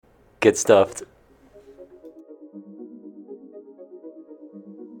Get stuffed.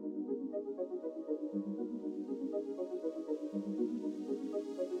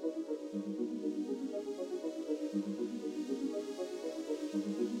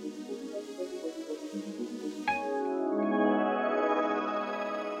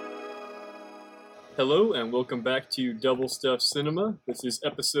 Hello and welcome back to Double Stuff Cinema. This is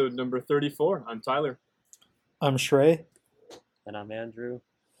episode number 34. I'm Tyler. I'm Shrey, And I'm Andrew.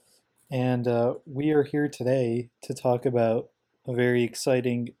 and we are here today to talk about a very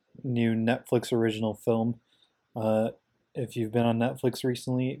exciting new Netflix original film. Uh, if you've been on Netflix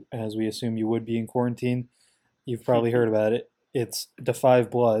recently, as we assume you would be in quarantine, you've probably heard about it. It's Da 5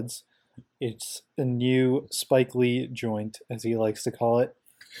 Bloods. It's a new Spike Lee joint, as he likes to call it.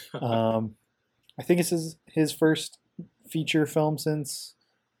 I think it's his first feature film since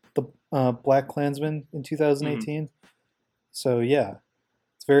the Black Klansman in 2018. So yeah,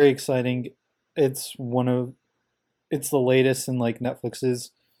 it's very exciting. It's it's the latest in like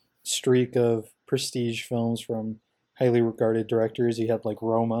Netflix's streak of prestige films from highly regarded directors. You had like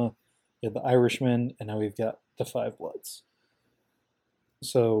Roma, you had The Irishman, and now we've got The 5 Bloods.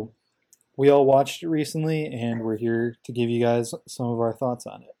 So we all watched it recently, and we're here to give you guys some of our thoughts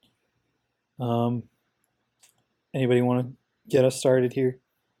on it. Anybody want to get us started here?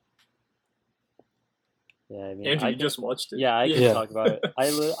 Yeah, I mean, Andrew, you just watched it. Yeah, I can Yeah. talk about it.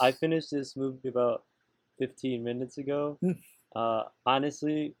 I finished this movie about 15 minutes ago.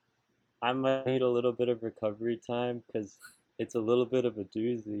 Honestly, I might need a little bit of recovery time because it's a little bit of a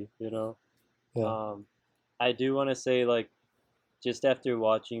doozy, you know. Yeah. I do want to say, like, just after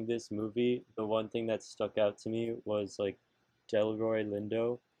watching this movie, the one thing that stuck out to me was like Delroy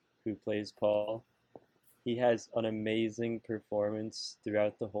Lindo, who plays Paul. He has an amazing performance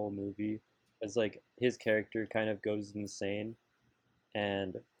throughout the whole movie. As like his character kind of goes insane,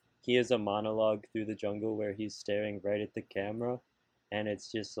 and he has a monologue through the jungle where he's staring right at the camera, and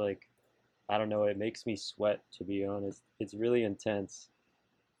it's just like, I don't know, it makes me sweat, to be honest. It's really intense.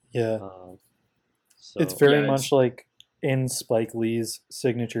 Yeah. So It's very Yeah, much like in Spike Lee's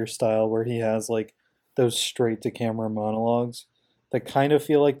signature style, where he has like those straight to camera monologues that kind of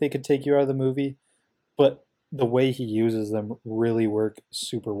feel like they could take you out of the movie, but the way he uses them really work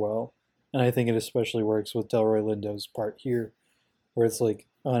super well. And I think it especially works with Delroy Lindo's part here, where it's like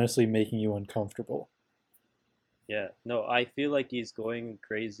honestly making you uncomfortable. yeah, no, I feel like he's going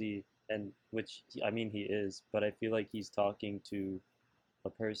crazy, and which I mean he is, but I feel like he's talking to a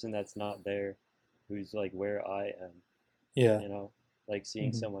person that's not there, who's like where I am, Yeah. you know, like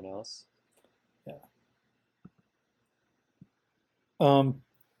seeing Mhm. someone else. Yeah. Um,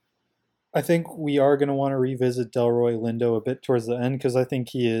 I think we are going to want to revisit Delroy Lindo a bit towards the end because I think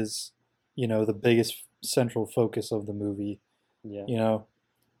he is, the biggest central focus of the movie. Yeah, You know,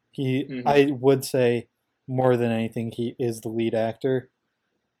 Mhm. I would say more than anything, he is the lead actor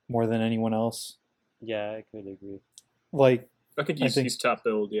more than anyone else. yeah, I could agree. Like, I think I he's think, he's top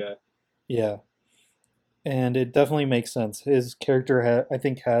billed. Yeah, yeah, and it definitely makes sense. His character, I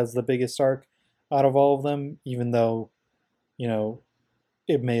think, has the biggest arc out of all of them, even though, you know,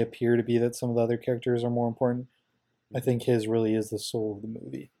 it may appear to be that some of the other characters are more important. I think his really is the soul of the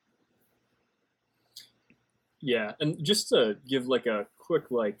movie. yeah. And just to give like a quick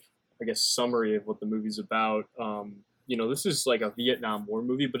I guess summary of what the movie's about. This is like a Vietnam War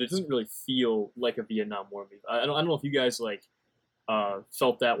movie, but it doesn't really feel like a Vietnam War movie. I don't know if you guys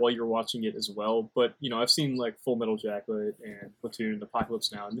felt that while you were watching it as well. But I've seen like Full Metal Jacket and Platoon and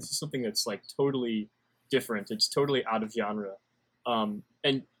Apocalypse Now, and this is something that's like totally different. It's totally out of genre.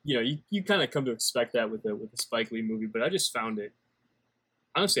 And you kind of come to expect that with the Spike Lee movie, but I just found it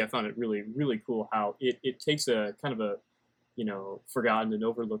honestly, I found it really really cool how it takes a kind of a forgotten and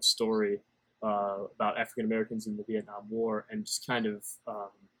overlooked story about African Americans in the Vietnam War and just kind of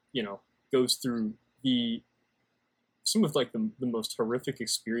you know goes through the some of like the most horrific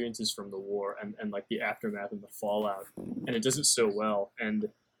experiences from the war and like the aftermath and the fallout, and it does it so well. And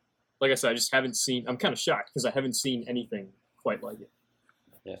like I said, I just haven't seen. I'm kind of shocked because I haven't seen anything quite like it.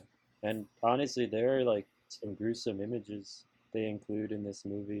 Yeah, and honestly, there are like some gruesome images they include in this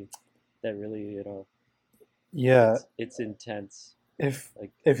movie that really, Yeah, it's intense. if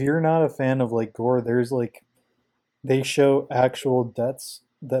Like, if you're not a fan of like gore, there's like they show actual deaths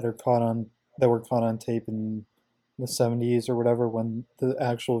that were caught on tape in the 70s or whatever when the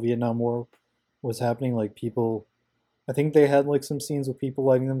actual Vietnam War was happening. Like people, I think they had like some scenes with people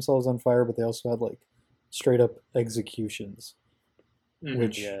lighting themselves on fire, but they also had like straight up executions, Mm-hmm.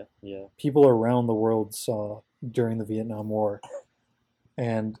 which yeah, yeah, people around the world saw during the Vietnam War,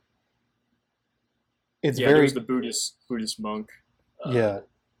 and it's Yeah, there was very the Buddhist monk. Uh, yeah.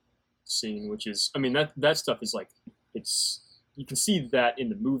 scene, which is, I mean, that stuff is like, it's, you can see that in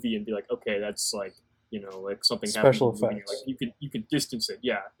the movie and be like, okay, that's like, like something happens Special in the movie. effects. Like you could distance it.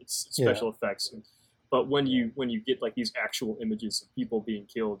 Yeah, it's Yeah. special effects. But when you get like these actual images of people being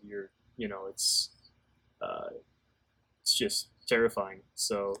killed, uh, it's just terrifying.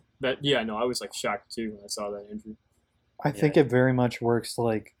 So that, yeah, no, I was like shocked too when I saw that, Andrew. I think it very much works to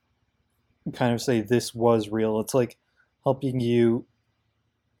like kind of say this was real. It's like helping you,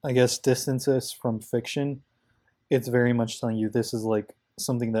 I guess, distance us from fiction. It's very much telling you this is like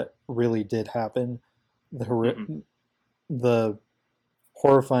something that really did happen. Mhm. The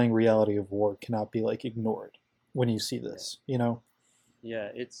horrifying reality of war cannot be like ignored when you see this, you know?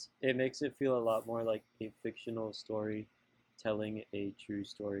 Yeah, it makes it feel a lot more like a fictional story telling a true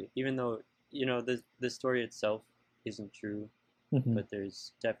story. Even though, the story itself isn't true, Hmm. but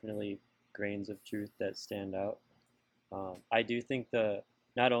there's definitely grains of truth that stand out. I do think the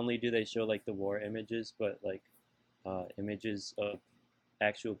not only do they show like the war images, but like images of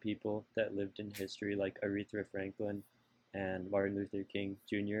actual people that lived in history, like Aretha Franklin and Martin Luther King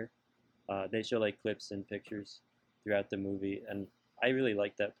Jr. They show like clips and pictures throughout the movie, and I really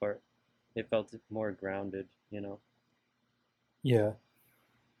liked that part. It felt more grounded. Yeah.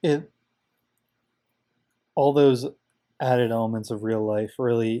 It all those added elements of real life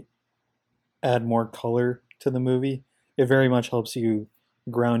really add more color to the movie. It very much helps you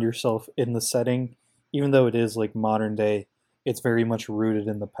ground yourself in the setting, even though it is like modern day. It's very much rooted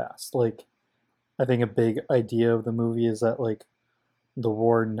in the past. Like I think a big idea of the movie is that like the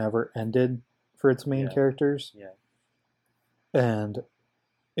war never ended for its main Yeah, characters, yeah, and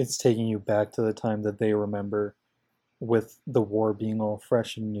it's taking you back to the time that they remember, with the war being all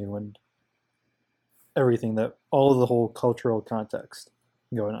fresh and new and everything, that all of the whole cultural context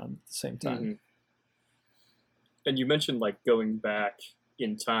going on at the same time. Hmm. And you mentioned like going back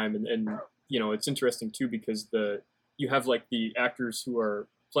in time, and it's interesting too because you have like the actors who are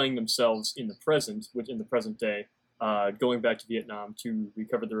playing themselves in the present, which in the present day, going back to Vietnam to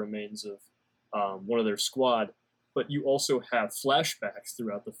recover the remains of one of their squad. But you also have flashbacks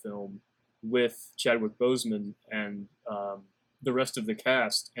throughout the film with Chadwick Boseman and the rest of the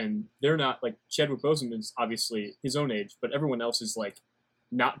cast, and they're not like Chadwick Boseman is obviously his own age, but everyone else is like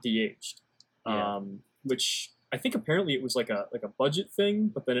not de-aged, yeah. which I think apparently it was like a budget thing,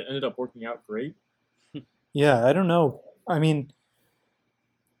 but then it ended up working out great. Yeah, I don't know. I mean,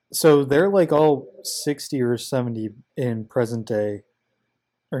 so they're like all 60 or 70 in present day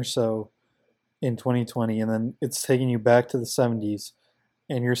or so in 2020, and then it's taking you back to the 70s,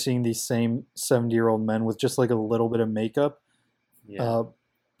 and you're seeing these same 70-year-old men with just like a little bit of makeup, Yeah, uh,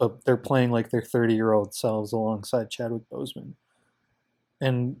 but they're playing like their 30-year-old selves alongside Chadwick Boseman.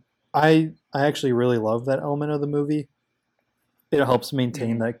 And I actually really love that element of the movie. It helps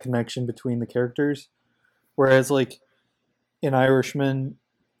maintain Mm-hmm. that connection between the characters. Whereas like in Irishman,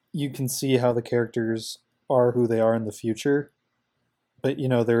 you can see how the characters are who they are in the future, but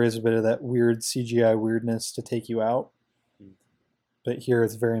there is a bit of that weird CGI weirdness to take you out. mm, But here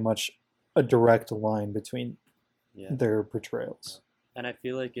it's very much a direct line between yeah, their yeah. portrayals. And I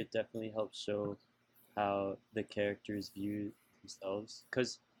feel like it definitely helps show how the characters view themselves.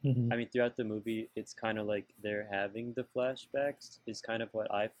 Because, Hmm. I mean, throughout the movie, it's kind of like they're having the flashbacks, is kind of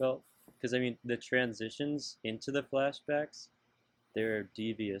what I felt. Because, I mean, the transitions into the flashbacks, they're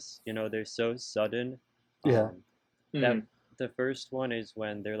devious. They're so sudden. Yeah, Um, that Mm-hmm. the first one is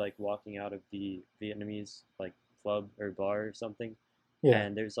when they're like walking out of the Vietnamese like club or bar or something, yeah,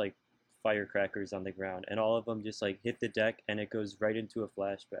 and there's like firecrackers on the ground, and all of them just like hit the deck, and it goes right into a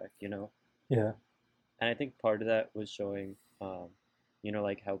flashback. yeah, And I think part of that was showing,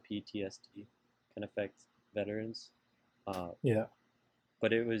 like how PTSD can affect veterans. Uh, yeah.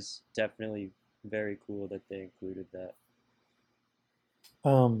 but it was definitely very cool that they included that.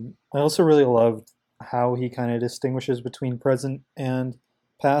 I also really loved how he kind of distinguishes between present and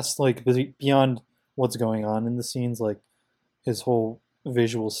past, like beyond what's going on in the scenes, like his whole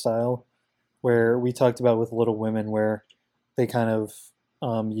visual style, where Hmm. we talked about with Little Women, where they kind of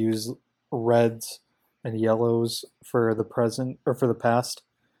use reds and yellows for the present or for the past,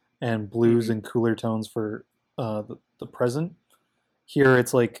 and blues Mm-hmm. and cooler tones for the present. Here,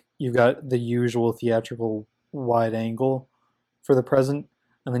 it's like you've got the usual theatrical wide angle for the present,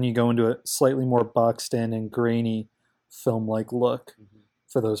 and then you go into a slightly more boxed in and grainy film like look Hmm.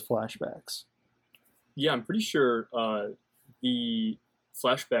 for those flashbacks. Yeah, I'm pretty sure the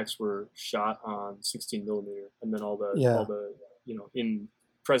flashbacks were shot on 16 millimeter, and then all Yeah, the in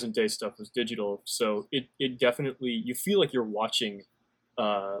present day stuff was digital. So it definitely, you feel like you're watching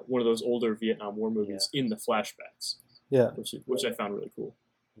one of those older Vietnam War Yeah, movies in the flashbacks, yeah. which I found really cool.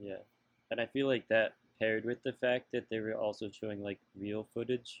 Yeah, and I feel like that paired with the fact that they were also showing like real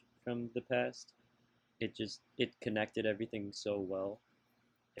footage from the past, it connected everything so well.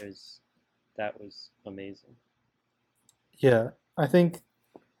 It was that was amazing. Yeah, I think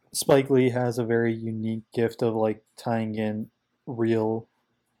Spike Lee has a very unique gift of like tying in real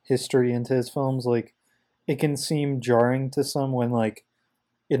history into his films. Like it can seem jarring to some when like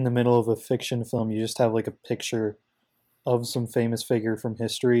in the middle of a fiction film you just have like a picture of some famous figure from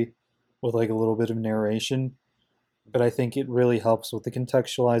history with like a little bit of narration. But I think it really helps with the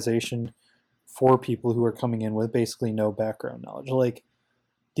contextualization for people who are coming in with basically no background knowledge. Like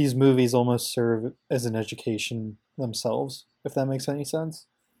these movies almost serve as an education themselves, if that makes any sense.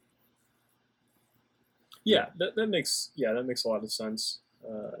 Yeah, that makes a lot of sense.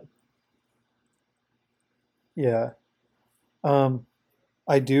 Yeah. Um,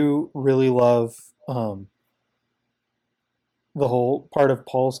 I do really love the whole part of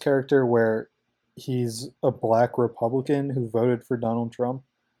Paul's character where he's a black Republican who voted for Donald Trump.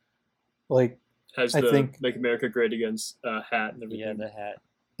 Like, Has I the think, "Make America Great Against" hat and Yeah, everything. the hat.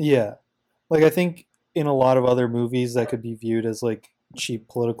 yeah, like I think in a lot of other movies that could be viewed as like cheap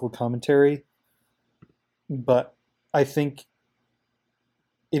political commentary, but I think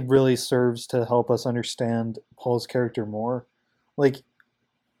it really serves to help us understand Paul's character more. Like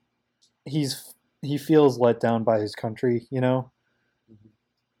he feels let down by his country, you know? Mhm.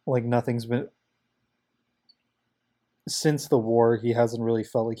 Like nothing's been since the war, he hasn't really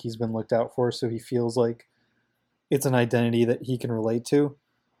felt like he's been looked out for, so he feels like it's an identity that he can relate to.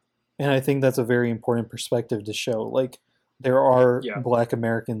 And I think that's a very important perspective to show. Like there are Yeah, black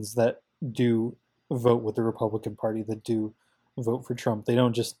Americans that do vote with the Republican Party, that do vote for Trump. They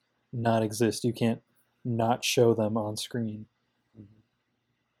don't just not exist. You can't not show them on screen. Mhm.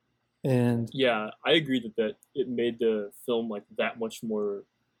 And yeah, I agree that it made the film like that much more,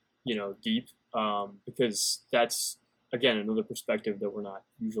 deep, because that's again another perspective that we're not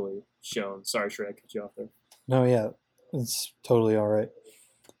usually shown. Sorry, Shrey, I cut you off there. no, yeah, it's totally all right.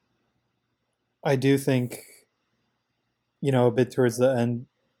 I do think, a bit towards the end,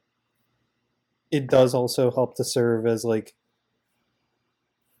 it does also help to serve as like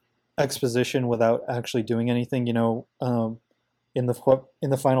exposition without actually doing anything. In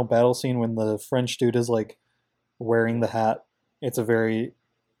the final battle scene when the French dude is like wearing the hat, it's a very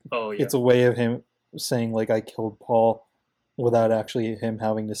Oh yeah, it's a way of him saying like I killed Paul without actually him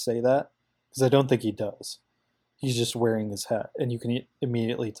having to say that because I don't think he does. He's just wearing his hat, and you can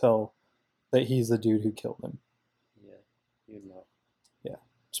immediately tell that he's the dude who killed him. Yeah, you know. Yeah.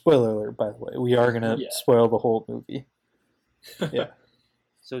 Spoiler alert, by the way. We are gonna yeah. spoil the whole movie. Yeah.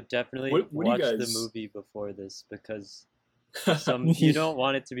 So definitely What do you watch the guys? movie before this because some you don't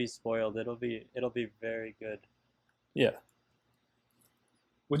want it to be spoiled. It'll be very good. Yeah.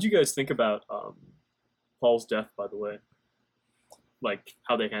 What do you guys think about Paul's death? By the way, like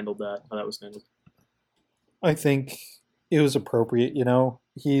how they handled that, how that was handled. I think it was appropriate.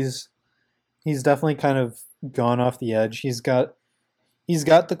 He's definitely kind of gone off the edge. He's got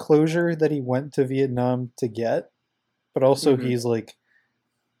the closure that he went to Vietnam to get, but also Hmm. he's like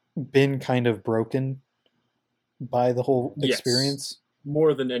been kind of broken by the whole Yes, experience.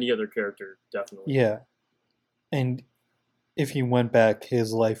 more than any other character, definitely. Yeah. And if he went back,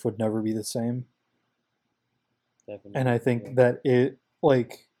 his life would never be the same. And I Definitely. Yeah. think that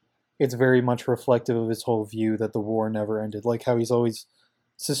it's very much reflective of his whole view that the war never ended. Like how he's always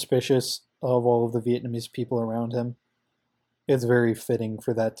suspicious of all of the Vietnamese people around him. It's very fitting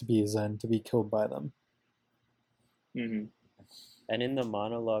for that to be his end, to be killed by them. Hmm. And in the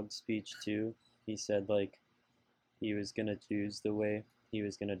monologue speech too, he said like he was gonna choose the way he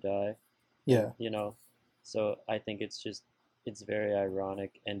was gonna die, and Yeah, so I think it's very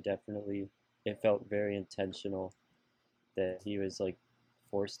ironic and definitely it felt very intentional that he was like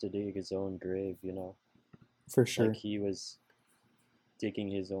forced to dig his own grave. for Like sure. he was digging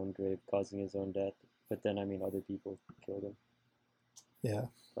his own grave, causing his own death. But then I mean other people killed him. Yeah.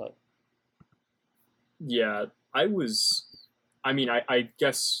 But Yeah, I was. I mean, I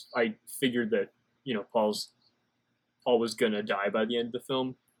guess I figured that Paul was gonna die by the end of the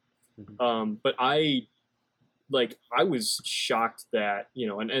film. mhm, But I was shocked that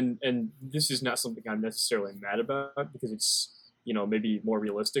and this is not something I'm necessarily mad about because it's maybe more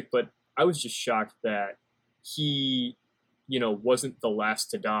realistic, but I was just shocked that he wasn't the last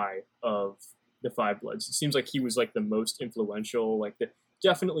to die of the Five Bloods. It seems like he was like the most influential, like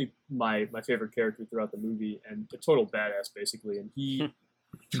definitely my favorite character throughout the movie and a total badass basically, and he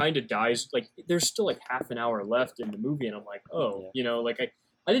kind of dies like there's still like half an hour left in the movie and I'm like, oh, yeah, like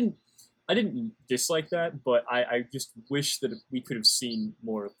I didn't I didn't dislike that, but I just wish that we could have seen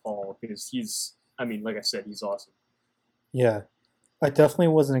more of Paul because he's, I mean, like I said, he's awesome. Yeah, I definitely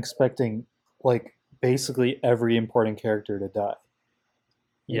wasn't expecting like basically every important character to die.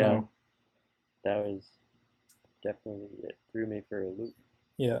 You Yeah, know? that was definitely it. Threw me for a loop.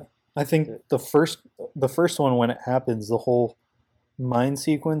 Yeah. I think So, the first one when it happens, the whole mine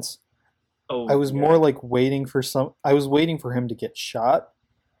sequence, I Oh was yeah, more like I was waiting for him to get shot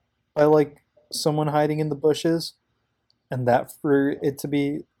by like someone hiding in the bushes and that for it to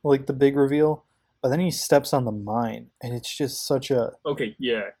be like the big reveal. But then he steps on the mine and it's just such a okay,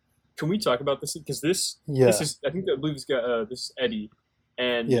 yeah. Can we talk about this because this yeah, is I think I believe it's got this is Eddie,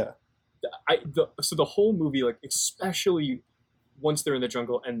 and yeah. so the whole movie like especially once they're in the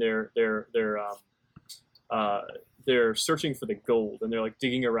jungle and uh, they're searching for the gold and they're like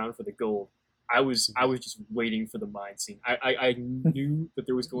digging around for the gold. I was just waiting for the mine scene. I knew that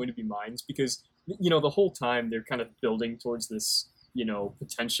there was going to be mines because the whole time they're kind of building towards this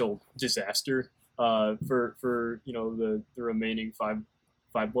potential disaster for the remaining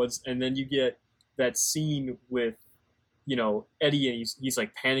five bloods, and then you get that scene with Eddie, and he's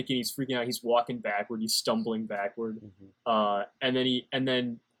like panicking, he's freaking out, he's walking backward, he's stumbling backward, mhm. and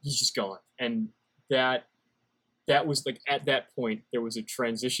then he's just gone, and that that was like at that point there was a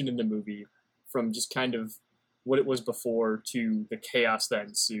transition in the movie from just kind of what it was before to the chaos that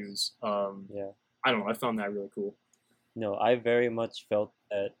ensues. Yeah. I don't know. I found that really cool. No, I very much felt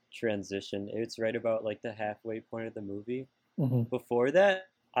that transition. It's right about like the halfway point of the movie. Hmm. Before that,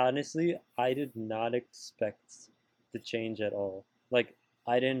 honestly, I did not expect the change at all. Like,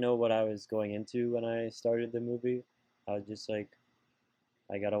 I didn't know what I was going into when I started the movie. I was just like,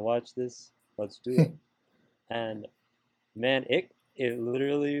 I gotta watch this. Let's do it. And man, it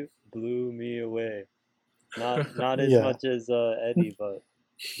literally blew me away. Not as Yeah. much as Eddie, but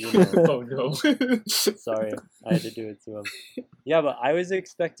you know, Oh no. sorry, I had to do it to him. Yeah, but I was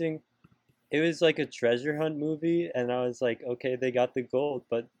expecting it was like a treasure hunt movie, and I was like, okay, they got the gold,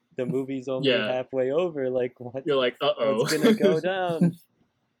 but the movie's only Yeah, halfway over. Like, you're like, what's uh-oh. gonna go down?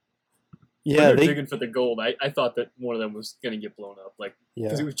 When Yeah, they're they digging for the gold, I thought that one of them was gonna get blown up, like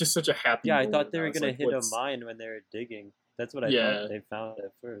because yeah. it was just such a happy Yeah, I thought moment. they I were was gonna like, hit a what's mine when they were digging. That's what I thought yeah, they found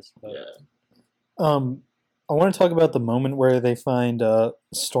at first, but yeah. Um I want to talk about the moment where they find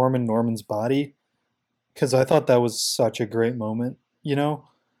Storm and Norman's body cuz I thought that was such a great moment, you know?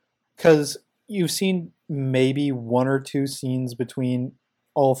 Cuz you've seen maybe one or two scenes between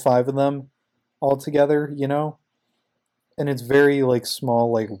all five of them all together, you know? And it's very like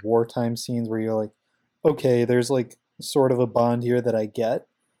small like wartime scenes where you're like okay, there's like sort of a bond here that I get.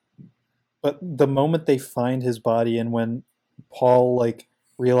 But the moment they find his body and when Paul like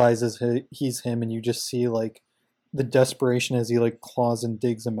realizes he's him and you just see like the desperation as he like claws and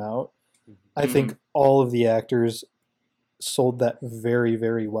digs him out, mhm. I Hmm. think all of the actors sold that very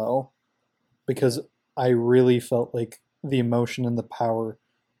very well because I really felt like the emotion and the power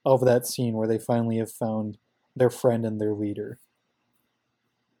of that scene where they finally have found their friend and their leader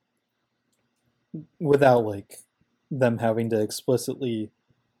without like them having to explicitly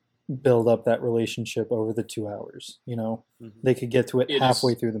build up that relationship over the 2 hours. You know, Mhm. they could get to it It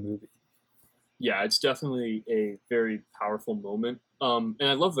halfway is. through the movie. Yeah, it's definitely a very powerful moment. And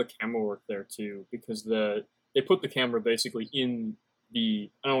I love the camera work there too because they put the camera basically in I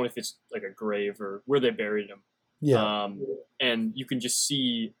don't know if it's like a grave or where they buried him. Yeah. Um, and you can just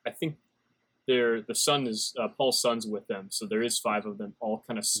see. I think the son is Paul's son's with them, so there is five of them all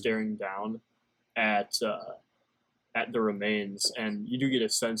kind of Mhm. staring down at uh, at the remains, and you do get a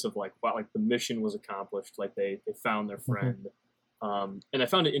sense of like wow, like the mission was accomplished, like they found their Hmm. friend. And I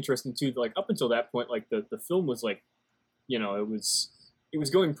found it interesting too. Like up until that point, like the film was like it was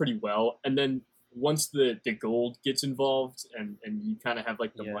going pretty well, and then once the gold gets involved and you kind of have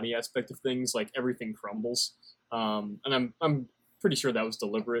like the Yeah, money aspect of things, like everything crumbles. And I'm pretty sure that was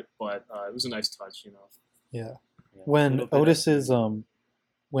deliberate, but it was a nice touch, you know. Yeah. yeah, a When little bit of Otis is humor.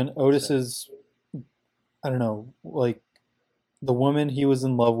 when Oh, Otis sorry. is I don't know, like the woman he was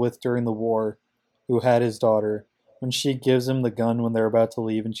in love with during the war who had his daughter, when she gives him the gun when they're about to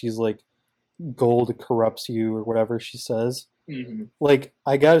leave and she's like gold corrupts you or whatever she says. Mm-hmm. Like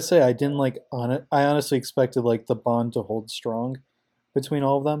I got to say I didn't like on it. I honestly expected like the bond to hold strong between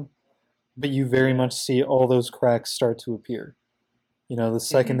all of them, but you very Yeah, much see all those cracks start to appear. You know, the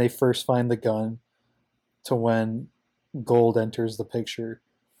second Mm-hmm. they first find the gun to when gold enters the picture.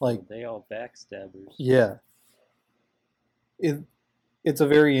 Like, oh, they all backstabbers. yeah, it it's a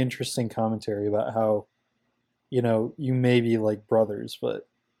very interesting commentary about how, you know, you may be like brothers, but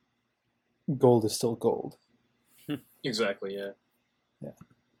gold is still gold. Exactly, yeah. Yeah.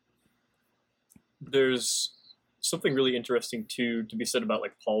 there's something really interesting too to be said about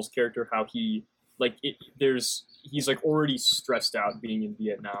like Paul's character, how he like it, there's he's like already stressed out being in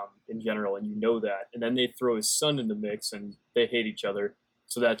Vietnam in general, and you know that, and then they throw his son in the mix, and they hate each other.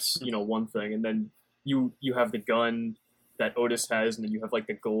 So that's one thing, and then you have the gun that Otis has, and then you have like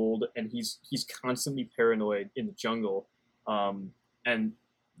the gold, and he's constantly paranoid in the jungle, and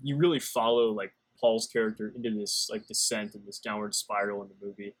you really follow like Paul's character into this like descent and this downward spiral in the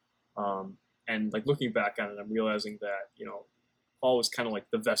movie. And like looking back on it, I'm realizing that Paul was kind of like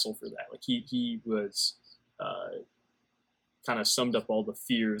the vessel for that. Like he was kind of summed up all the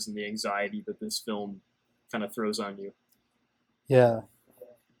fears and the anxiety that this film kind of throws on you. Yeah.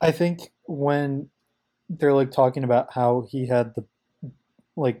 I think when they're like talking about how he had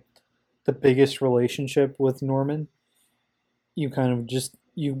like the biggest relationship with Norman, you kind of just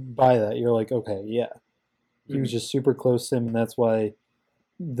you buy that. You're like, okay, yeah. He was just super close to him, and that's why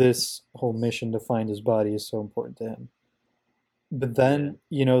this whole mission to find his body is so important to him. But then,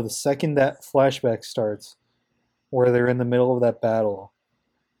 the second that flashback starts, where they're in the middle of that battle,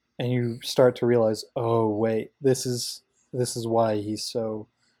 and you start to realize, oh wait, this is why he's so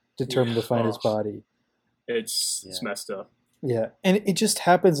determined to find his body. It's messed up. Yeah, and it just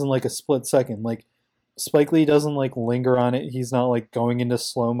happens in like a split second. Like Spike Lee doesn't like linger on it. He's not like going into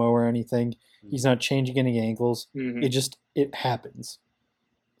slow-mo or anything. He's not changing any angles. It happens.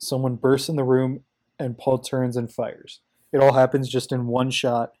 Someone bursts in the room and Paul turns and fires. It all happens just in one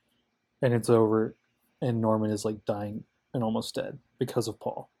shot, and it's over, and Norman is like dying and almost dead because of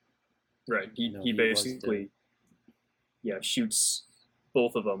Paul. Right. He basically shoots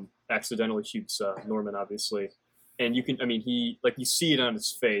both of them, accidentally shoots Norman, obviously. And you see it on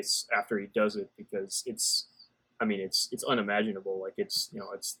his face after he does it, because it's unimaginable. Like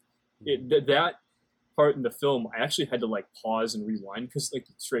that part in the film, I actually had to like pause and rewind, because like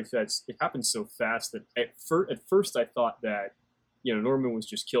it happened so fast that at first I thought that Norman was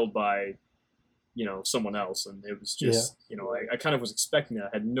just killed by someone else, and it was just I kind of was expecting that.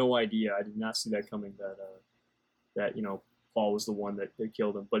 I had no idea. I did not see that coming, that Paul was the one that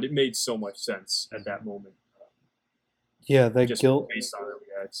killed him, but it made so much sense at that moment. Yeah, that just guilt based on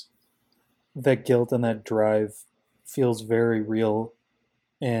it, that guilt and that drive feels very real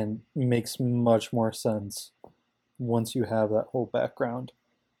and makes much more sense once you have that whole background.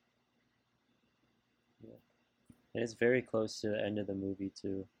 Yeah. And it's very close to the end of the movie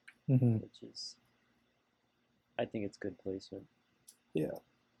too, which is, I think it's good placement. Yeah.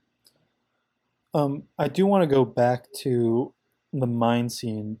 I do want to go back to the mine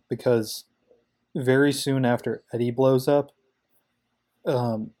scene, because very soon after Eddie blows up,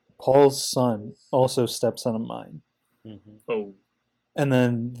 Paul's son also steps on a mine. Oh. And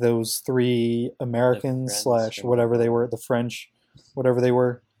then those three Americans / whatever they were, the French, whatever they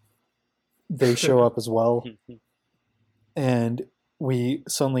were, they show up as well. And we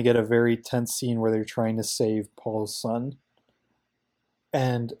suddenly get a very tense scene where they're trying to save Paul's son.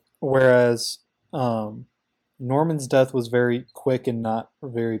 And whereas Norman's death was very quick and not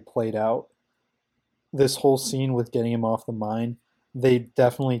very played out, this whole scene with getting him off the mine, they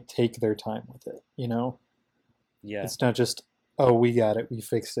definitely take their time with it, Yeah. It's not just, oh, we got it, we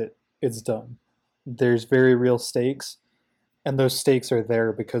fixed it, it's done. There's very real stakes, and those stakes are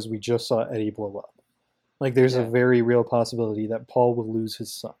there because we just saw Eddie blow up. Like, there's a very real possibility that Paul will lose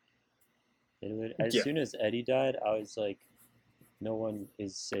his son. As soon as Eddie died, I was like, no one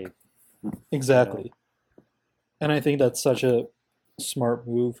is safe. Exactly. And I think that's such a smart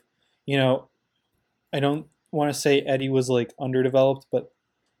move. I don't want to say Eddie was like underdeveloped, but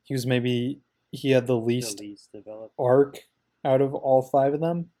he had the least developed arc out of all five of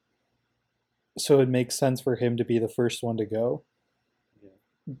them. So it makes sense for him to be the first one to go. Yeah.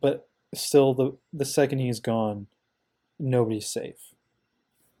 But still, the second he's gone, nobody's safe.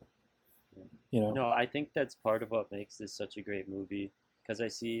 No, I think that's part of what makes this such a great movie. Because I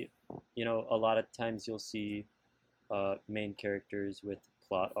see, a lot of times you'll see main characters with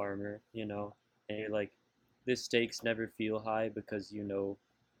plot armor, and you're like, the stakes never feel high because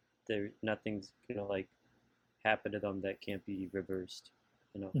nothing's gonna like happen to them that can't be reversed,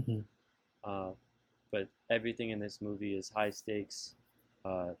 but everything in this movie is high stakes.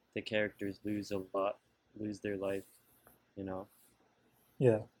 The characters lose their life,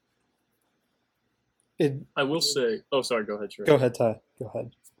 Yeah. I will say, oh, sorry, go ahead, Trey. Go ahead, Ty. Go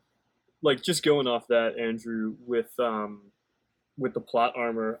ahead. Like, just going off that, Andrew, with the plot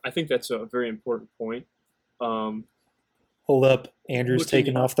armor, I think that's a very important point. Hold up. Andrew's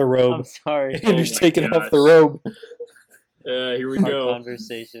taking off the robe. I'm sorry. Andrew's taking off the robe. Here we Our go.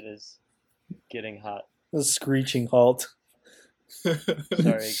 conversation is getting hot. A screeching halt.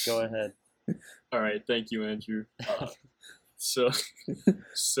 Sorry, go ahead. All right, thank you, Andrew. So,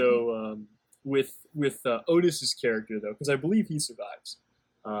 so with Otis's character though, because I believe he survives.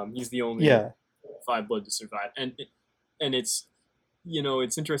 He's the only Yeah, five blood to survive, and it's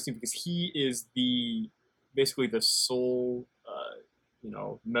it's interesting because he is the basically the sole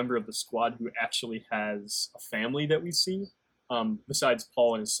member of the squad who actually has a family that we see. Besides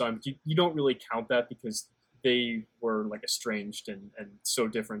Paul and his son, you don't really count that because they were like estranged and so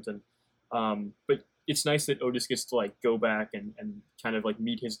different. And but it's nice that Otis gets to like go back and kind of like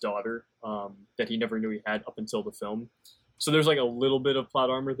meet his daughter that he never knew he had up until the film. So there's like a little bit of plot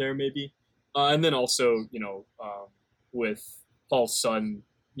armor there, maybe. And then also, with Paul's son,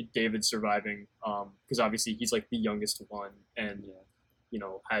 David, surviving, because obviously he's like the youngest one and Yeah.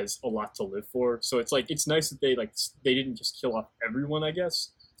 has a lot to live for. So it's like it's nice that they didn't just kill off everyone, I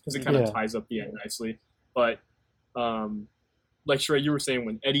guess, because it kind of yeah, ties up the end nicely. But like Shrey, you were saying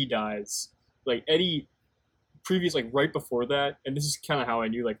when Eddie dies, like Eddie like right before that, and this is kind of how I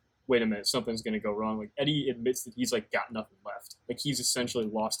knew like wait a minute, something's gonna go wrong. Like Eddie admits that he's like got nothing left. Like he's essentially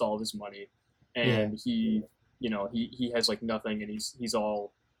lost all of his money, yeah. and he has like nothing, and he's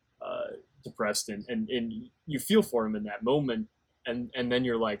all depressed, and you feel for him in that moment, and then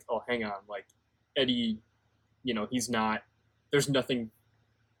you're like, oh, hang on, like Eddie, he's not. There's nothing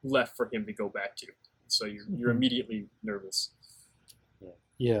left for him to go back to, so you're Mhm. immediately nervous.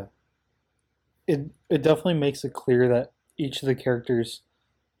 Yeah. It definitely makes it clear that each of the characters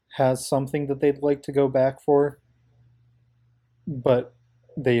has something that they'd like to go back for, but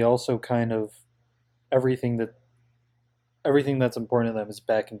they also kind of everything that everything that's important to them is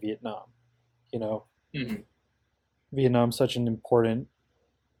back in Vietnam. You know, Hmm. Vietnam's such an important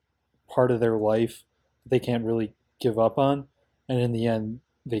part of their life that they can't really give up on, and in the end,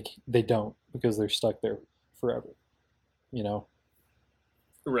 they don't because they're stuck there forever. You know.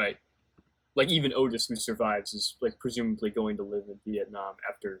 Right. Like even Otis, who survives, is like presumably going to live in Vietnam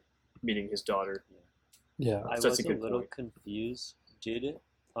after meeting his daughter. Yeah. I So that's a was a good little point. confused. Did it?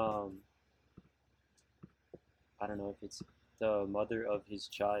 I don't know if it's the mother of his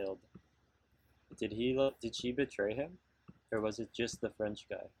child. Did she betray him, or was it just the French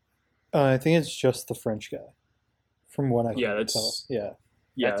guy? I think it's just the French guy, from what I Yeah, can tell. that's Yeah.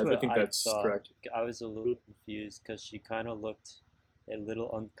 yeah, That's I what think I that's thought. correct. I was a little confused because she kind of looked a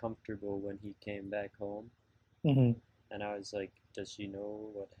little uncomfortable when he came back home, Hmm. and I was like, does she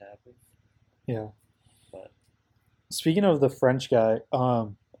know what happened? Yeah. But Speaking of the French guy,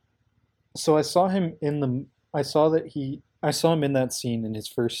 so I saw him in the. I saw him in that scene in his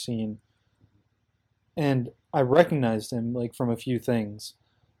first scene, and I recognized him like from a few things,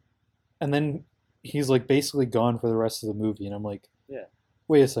 and then he's like basically gone for the rest of the movie, and I'm like, yeah,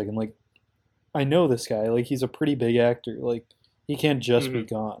 wait a second, like I know this guy, like he's a pretty big actor, like he can't just be Hmm.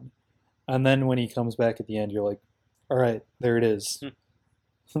 gone. And then when he comes back at the end, you're like, all right, there it is.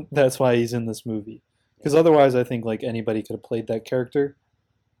 That's why he's in this movie. Because yeah, otherwise, I think like anybody could have played that character.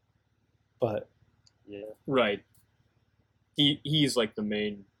 But yeah. Right. He's like the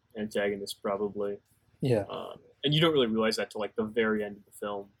main antagonist probably, yeah, and you don't really realize that till like the very end of the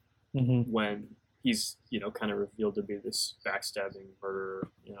film hmm, when he's kind of revealed to be this backstabbing murderer,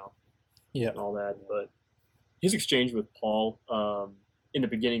 yeah. and all that. But his exchange with Paul in the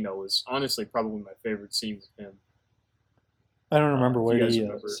beginning though was honestly probably my favorite scene with him. I don't remember If you what guys he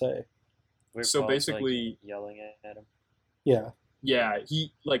remember. say. Where So Paul's like basically, yelling at him. Yeah, yeah,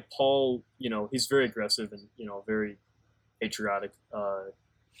 he like Paul. He's very aggressive and very patriotic,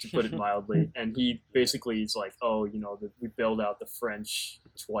 to put it mildly. And he basically is like, oh, we bailed out the French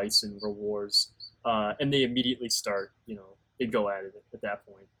twice in world wars, and they immediately start, they go at it at that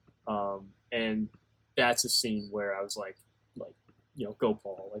point. And that's a scene where I was like, go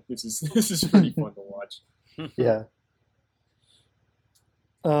Paul, like this is this is pretty fun to watch. yeah.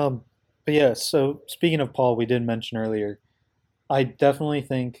 But yeah. So speaking of Paul, we did mention earlier. I definitely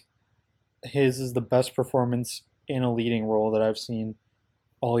think his is the best performance in a leading role that I've seen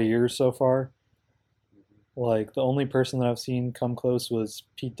all year so far. Like the only person that I've seen come close was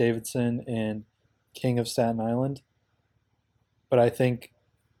Pete Davidson in King of Staten Island, but I think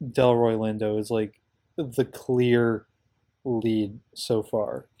Delroy Lindo is like the clear lead so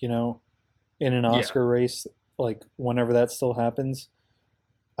far. In an Yeah, Oscar race, like whenever that still happens,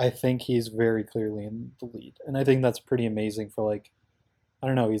 I think he's very clearly in the lead, and I think that's pretty amazing for like I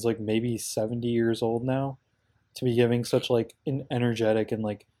don't know, he's like maybe 70 years old now to be giving such like an energetic and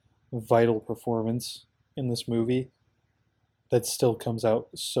like vital performance in this movie that still comes out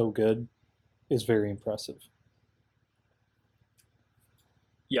so good is very impressive.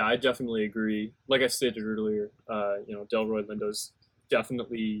 yeah, I definitely agree. Like I stated earlier, Delroy Lindo's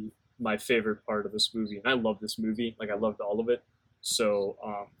definitely my favorite part of this movie, and I love this movie. Like I loved all of it. So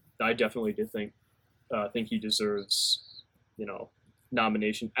I definitely did think he deserves,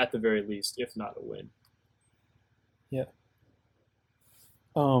 nomination at the very least, if not a win. Yeah.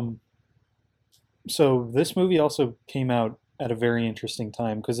 So this movie also came out at a very interesting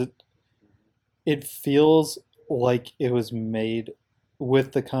time because it feels like it was made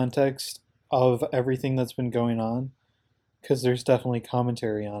with the context of everything that's been going on because there's definitely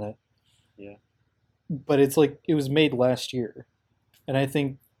commentary on it. Yeah. But it's like it was made last year. And I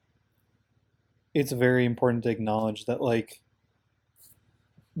think it's very important to acknowledge that like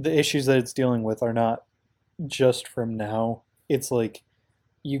the issues that it's dealing with are not just from now. It's like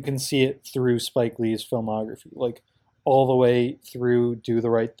you can see it through Spike Lee's filmography, like all the way through Do the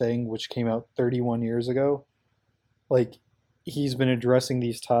Right Thing, which came out 31 years ago. Like he's been addressing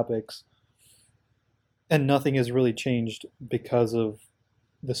these topics and nothing has really changed because of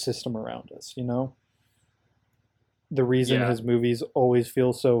the system around us, you know? The reason Yeah. his movies always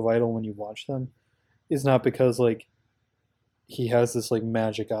feel so vital when you watch them is not because like he has this like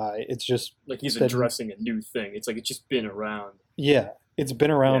magic eye. It's just Like he's that addressing a new thing. It's like it's just been around. yeah, it's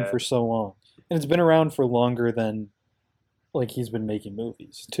been around Yeah. for so long. And it's been around for longer than like he's been making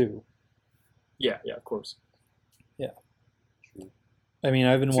movies too. Yeah, of course. True. I mean,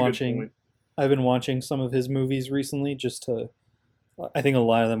 It's a good point. I've been watching some of his movies recently just to I think a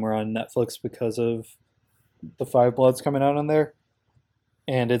lot of them were on Netflix because of the Five Bloods coming out on there.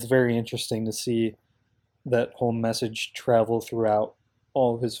 And it's very interesting to see that whole message travel throughout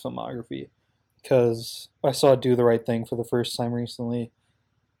all of his filmography. Because I saw Do the Right Thing for the first time recently,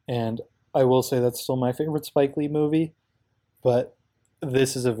 and I will say that's still my favorite Spike Lee movie, but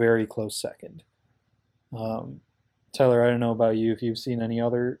this is a very close second. Um, Tyler, I don't know about you if you've seen any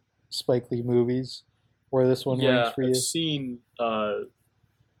other Spike Lee movies where this one ranks Yeah, for I've you. seen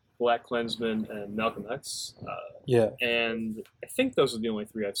Black Klansman and Malcolm X, Yeah, and I think those are the only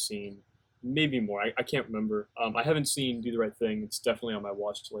three I've seen. Maybe more. I can't remember. I haven't seen Do the Right Thing. It's definitely on my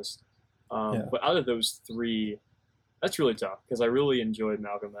watch list. yeah, But out of those three, that's really tough because I really enjoyed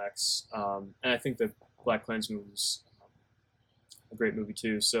Malcolm X, and I think that Black Klansman was a great movie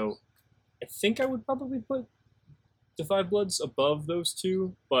too. So I think I would probably put The Five Bloods above those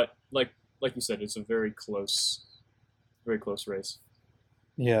two, but like you said, it's a very close race.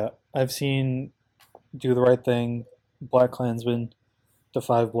 yeah. I've seen Do the Right Thing, Black Klansman, The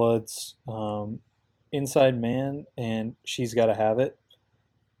Five Bloods, Inside Man, and She's Gotta Have It.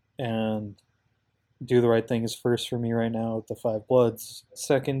 And Do the Right Thing is first for me right now with The Five Bloods.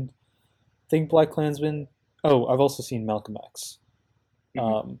 Second, I think Black Klansman. Oh, I've also seen Malcolm X.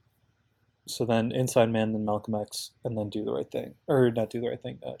 Mhm. So then Inside Man, then Malcolm X, and then Do the Right Thing. Or not Do the Right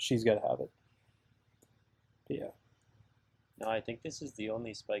Thing, She's Gotta Have It. But yeah. No, I think this is the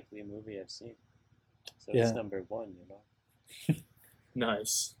only Spike Lee movie I've seen. So Yeah. it's number one, you know.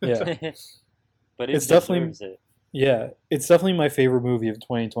 Nice. Yeah. But it It's definitely- deserves it. Yeah, it's definitely my favorite movie of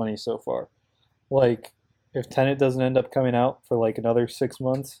 2020 so far. Like, if Tenet doesn't end up coming out for like another 6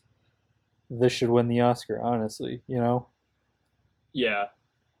 months, this should win the Oscar, honestly, you know? Yeah,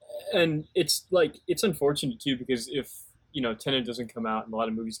 and it's unfortunate too because if Tenet doesn't come out and a lot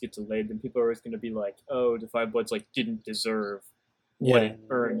of movies get delayed, then people are always going to be like, "Oh, The Five Bloods like didn't deserve what Yeah. it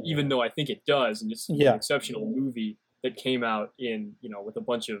earned," even though I think it does, and it's Yeah. an exceptional movie that came out in with a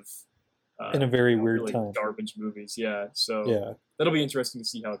bunch of In a very weird really time. garbage movies. Yeah, so Yeah. that'll be interesting to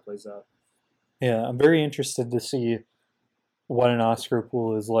see how it plays out. Yeah, I'm very interested to see what an Oscar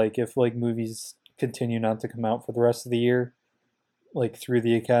pool is like if like movies continue not to come out for the rest of the year, like through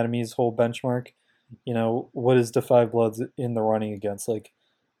the Academy's whole benchmark. You know, what is The Five Bloods in the running against? Like,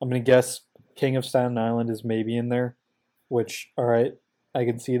 I'm gonna guess King of Staten Island is maybe in there, which all right, I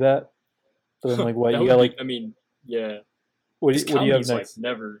can see that. But then like what That you would got be- like I mean, yeah, what because do you have comedies like next?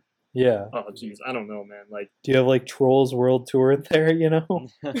 never. Yeah. Oh, jeez, I don't know, man. Like, Do you have like Trolls World Tour in there, you know?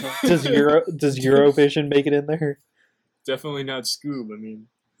 Does Eurovision make it in there? definitely not Scoob. I mean,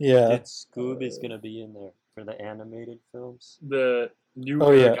 Yeah. Dude, Scoob is gonna be in there for the animated films. the new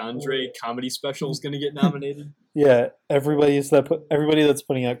Oh, Eric yeah. Andre comedy special is going to get nominated. Yeah, everybody that's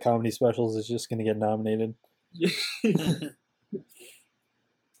putting out comedy specials is just going to get nominated.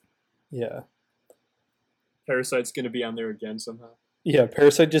 Yeah. Parasite's going to be on there again somehow. Yeah,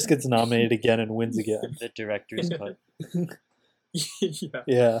 Parasite just gets nominated again and wins again. The director's cut. Yeah.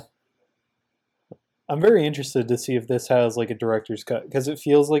 Yeah. I'm very interested to see if this has like a director's cut because it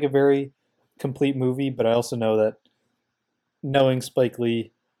feels like a very complete movie, but I also know that knowing Spike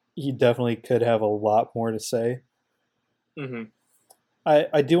Lee, he definitely could have a lot more to say. hmm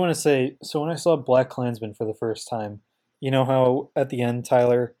I do want to say, so when I saw Black Klansman for the first time, you know how at the end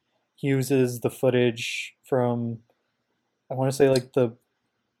Tyler, he uses the footage from, I want to say like the,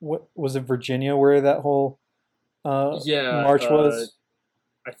 what was it, Virginia, where that whole Yeah, march was?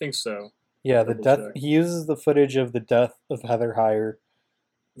 I think so. Let Yeah, me the double death. check. He uses the footage of the death of Heather Heyer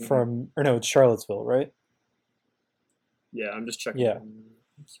Hmm. from, or no, it's Charlottesville, right? Yeah, I'm just checking. Yeah.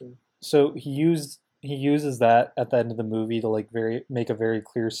 So he uses that at the end of the movie to like very make a very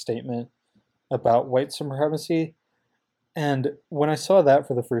clear statement about white supremacy. And when I saw that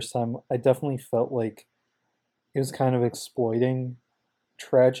for the first time, I definitely felt like it was kind of exploiting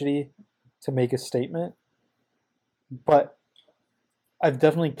tragedy to make a statement. But I've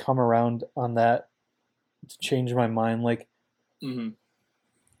definitely come around on that to change my mind. Hmm.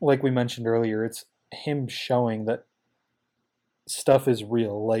 Like we mentioned earlier, it's him showing that stuff is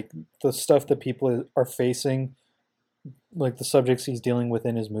real. Like the stuff that people are facing, like the subjects he's dealing with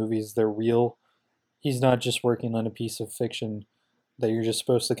in his movies, they're real. He's not just working on a piece of fiction that you're just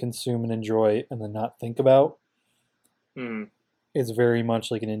supposed to consume and enjoy and then not think about. Hmm. It's very much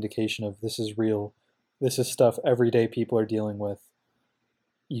like an indication of this is real. This is stuff everyday people are dealing with.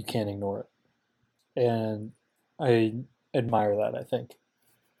 You can't ignore it. And I admire that, I think,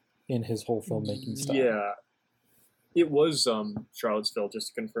 in his whole filmmaking style. Yeah, it was Charlottesville, just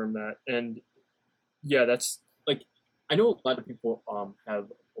to confirm that. And yeah, that's like I know a lot of people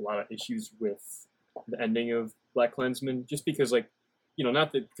have a lot of issues with the ending of Black Klansman, just because like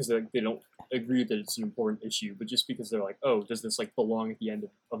not that because they don't agree that it's an important issue, but just because they're like, oh, does this like belong at the end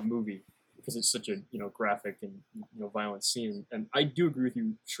of a movie because it's such a graphic and violent scene. And I do agree with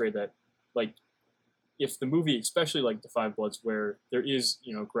you, Shrey, that like if the movie, especially like The Five Bloods, where there is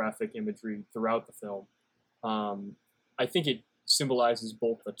graphic imagery throughout the film, um, I think it symbolizes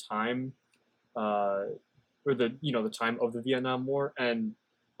both the time, uh, or the time of the Vietnam War, and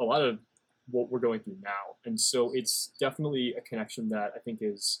a lot of what we're going through now. And so it's definitely a connection that I think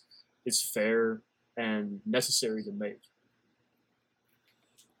is fair and necessary to make.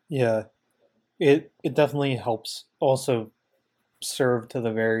 Yeah, it definitely helps also serve to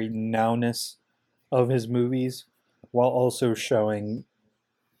the very nowness of his movies while also showing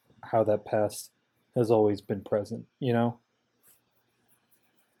how that past has always been present, you know?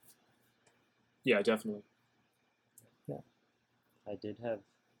 Yeah, definitely. Yeah. I did have.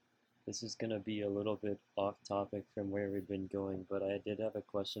 This is gonna be a little bit off topic from where we've been going, but I did have a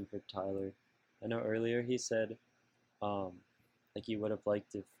question for Tyler. I know earlier he said, um, like he would have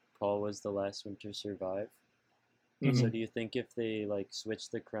liked if Paul was the last one to survive. So Hmm. do you think if they like switch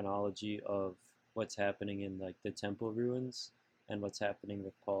the chronology of what's happening in like the temple ruins and what's happening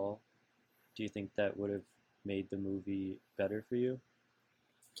with Paul, do you think that would have made the movie better for you?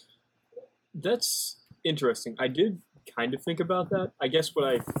 That's interesting. I did kind of think about that. I guess what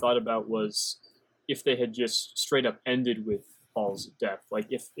I thought about was if they had just straight up ended with Paul's death. Like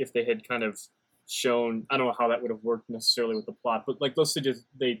if they had kind of shown, I don't know how that would have worked necessarily with the plot, but like let's say just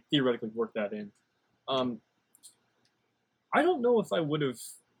they theoretically worked that in. Um, I don't know if I would have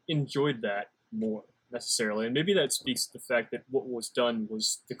enjoyed that more necessarily, and maybe that speaks to the fact that what was done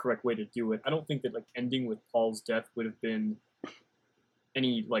was the correct way to do it. I don't think that like ending with Paul's death would have been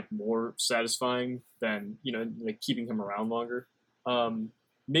any like more satisfying than like keeping him around longer.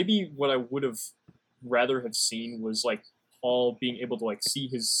 Maybe what I would have rather have seen was like Paul being able to like see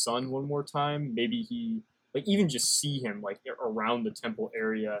his son one more time. Maybe he like even just see him like around the temple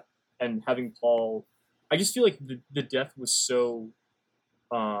area and having Paul. I just feel like the death was so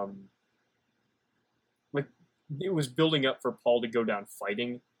um like it was building up for Paul to go down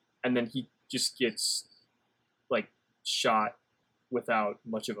fighting, and then he just gets like shot without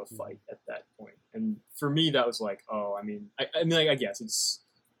much of a fight at that point. And for me, that was like, oh, I mean, like, I guess it's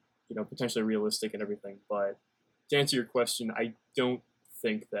potentially realistic and everything, but to answer your question, I don't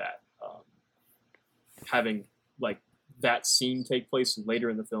think that having like that scene take place later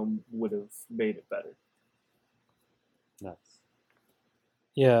in the film would have made it better. Nice.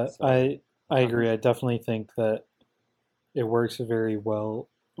 Yeah, So, I uh-huh. agree. I definitely think that it works very well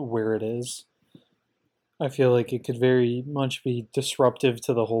where it is. I feel like it could very much be disruptive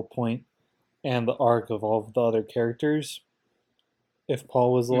to the whole point and the arc of all of the other characters. If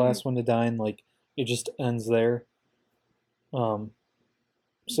Paul was the Mm-hmm. last one to die and like it just ends there. Um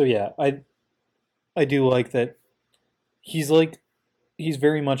so yeah, I do like that he's he's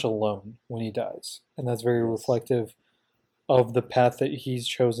very much alone when he dies. And that's very Yes. reflective of the path that he's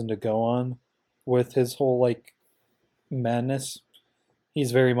chosen to go on with his whole like madness.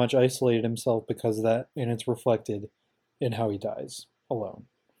 He's very much isolated himself because of that, and it's reflected in how he dies alone,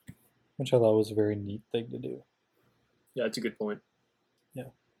 which I thought was a very neat thing to do. Yeah, that's a good point.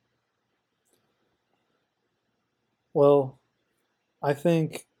 Yeah. Well, I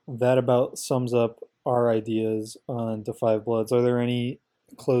think that about sums up our ideas on The Five Bloods. Are there any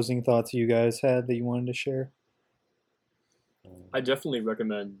closing thoughts you guys had that you wanted to share? I definitely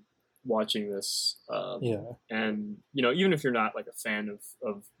recommend watching this. Yeah, And even if you're not like a fan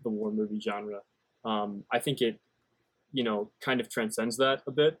of the war movie genre, I think it kind of transcends that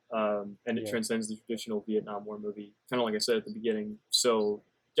a bit, and it Yeah, transcends the traditional Vietnam War movie, kind of like I said at the beginning. So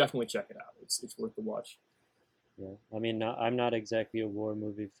definitely check it out. It's worth the watch. yeah. I mean, I'm not exactly a war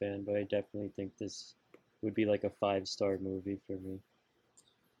movie fan, but I definitely think this would be like a 5-star movie for me.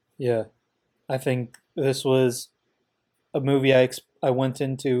 yeah. I think this was a movie I went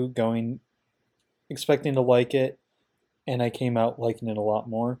into going expecting to like it, and I came out liking it a lot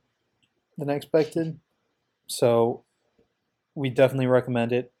more than I expected. So we definitely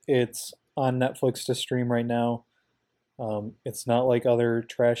recommend it. It's on Netflix to stream right now. It's not like other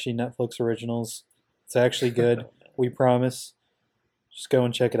trashy Netflix originals. It's actually good. We promise. Just go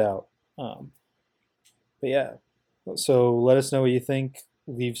and check it out. Um, but yeah, so let us know what you think.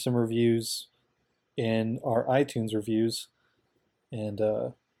 Leave some reviews in our iTunes reviews, and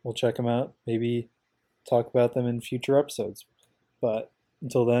we'll check them out. Maybe talk about them in future episodes. But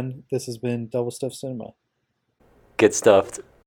until then, this has been Double Stuff Cinema. Get stuffed.